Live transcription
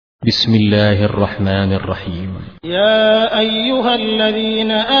بسم الله الرحمن الرحيم. يا أيها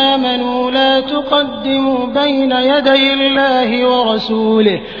الذين آمنوا لا تقدموا بين يدي الله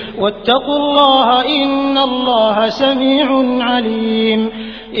ورسوله واتقوا الله إن الله سميع عليم.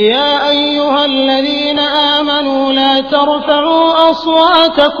 يا أيها الذين آمنوا لا ترفعوا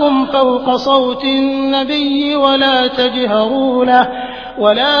أصواتكم فوق صوت النبي ولا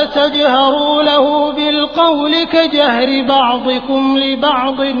تجهروا له بالقول كجهر بعضكم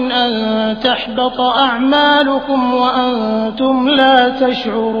لبعض أن تحبط أعمالكم وأنتم لا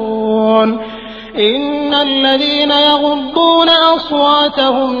تشعرون. إن الذين يغضون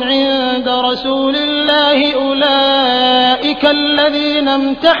أصواتهم عند رسول الله أولئك الذين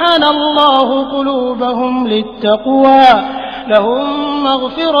امتحن الله قلوبهم للتقوى لهم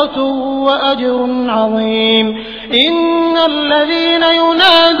مغفرة وأجر عظيم. إن الذين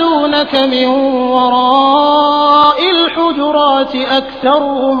ينادونك من وراء الحجرات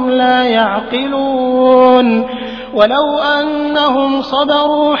أكثرهم لا يعقلون. ولو أنهم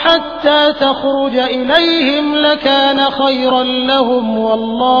صبروا حتى تخرج إليهم لكان خيرا لهم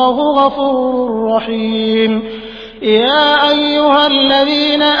والله غفور رحيم. يا أيها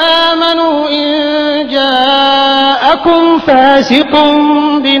الذين آمنوا إن جاءكم فاسق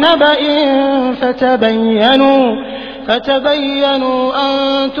بنبأ فتبينوا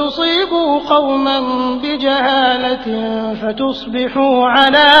أن تصيبوا قوما بجهالة فتصبحوا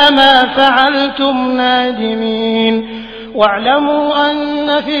على ما فعلتم نادمين. واعلموا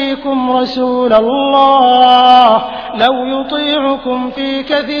أن فيكم رسول الله لو يطيعكم في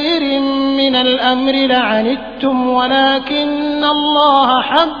كثير من الأمر لعنتم ولكن الله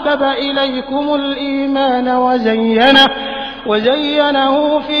حبب إليكم الإيمان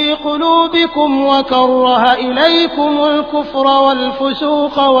وزينه في قلوبكم وكره إليكم الكفر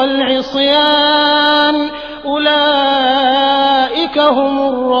والفسوق والعصيان أولئك هم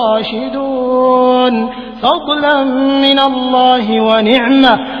الراشدون فضلا من الله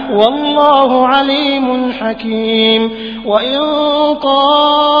ونعمة والله عليم حكيم. وإن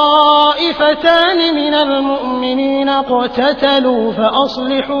طائفتان من المؤمنين اقتتلوا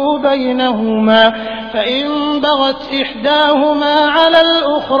فأصلحوا بينهما فإن بغت إحداهما على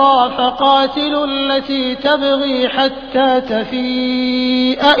الأخرى فقاتلوا التي تبغي حتى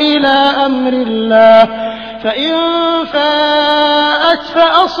تفيء إلى أمر الله فإن فاءت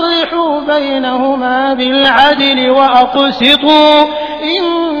فأصلحوا بينهما بالعدل وأقسطوا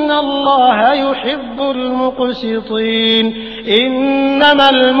إن الله يحب المقسطين. إنما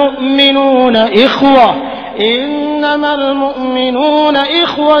المؤمنون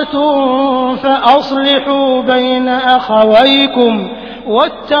إخوة فأصلحوا بين أخويكم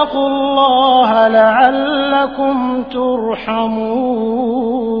واتقوا الله لعلكم ترحمون.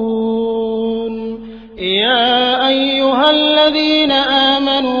 يا أيها الذين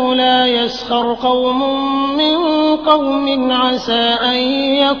آمنوا لا يسخر قوم من قوم عسى أن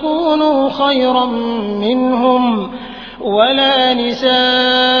يكونوا خيرا منهم ولا نساء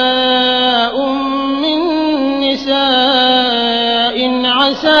من نساء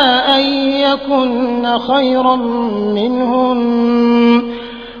عسى أن يكن خيرا منهن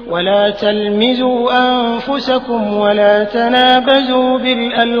ولا تلمزوا أنفسكم ولا تنابزوا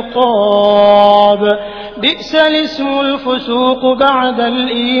بالألقاب بئس الاسم الفسوق بعد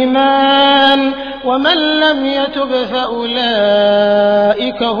الإيمان ومن لم يتب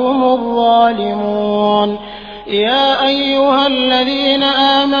فأولئك هم الظالمون. يا أيها الذين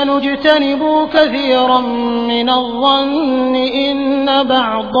آمنوا اجتنبوا كثيرا من الظن إن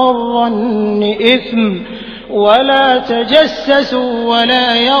بعض الظن إثم ولا تجسسوا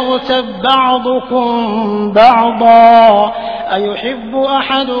ولا يغتب بعضكم بعضا أيحب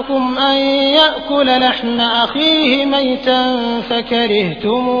أحدكم أن يأكل لحم أخيه ميتا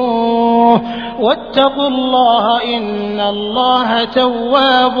فكرهتموه واتقوا الله إن الله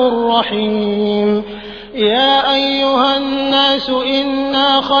تواب رحيم. يا أيها الناس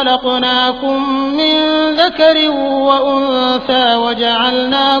إنا خلقناكم من ذكر وأنثى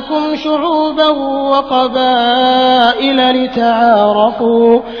وجعلناكم شعوبا وقبائل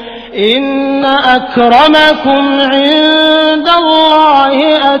لتعارفوا إن أكرمكم عند الله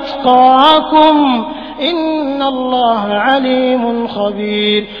أتقاكم إن الله عليم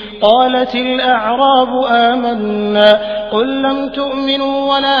خبير. قالت الأعراب آمنا قل لم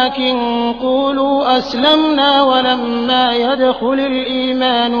تؤمنوا ولكن قولوا أسلمنا ولما يدخل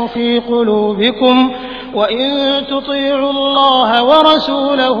الإيمان في قلوبكم وإن تطيعوا الله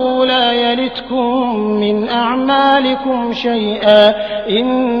ورسوله لا يلتكم من أعمالكم شيئا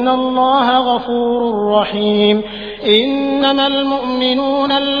إن الله غفور رحيم إنما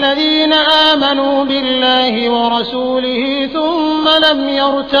المؤمنون الذين آمنوا بالله ورسوله ثم لم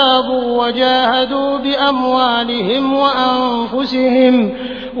يرتابوا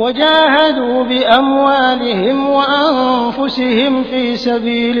وجاهدوا بأموالهم وأنفسهم في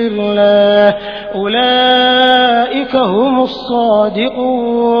سبيل الله أولئك هم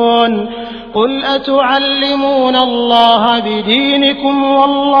الصادقون قل أتعلمون الله بدينكم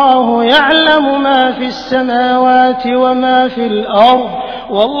والله يعلم ما في السماوات وما في الأرض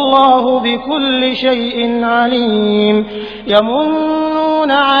والله بكل شيء عليم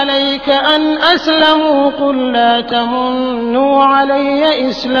يمنون عليك أن أسلموا قل لا تمنوا علي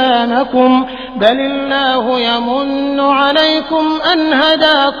إسلامكم بل الله يمن عليكم أن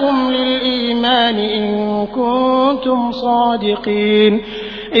هداكم للإيمان إن كنتم صادقين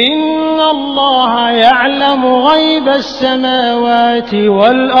إن الله يعلم غيب السماوات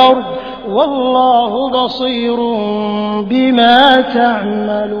والأرض والله بصير بما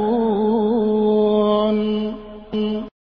تعملون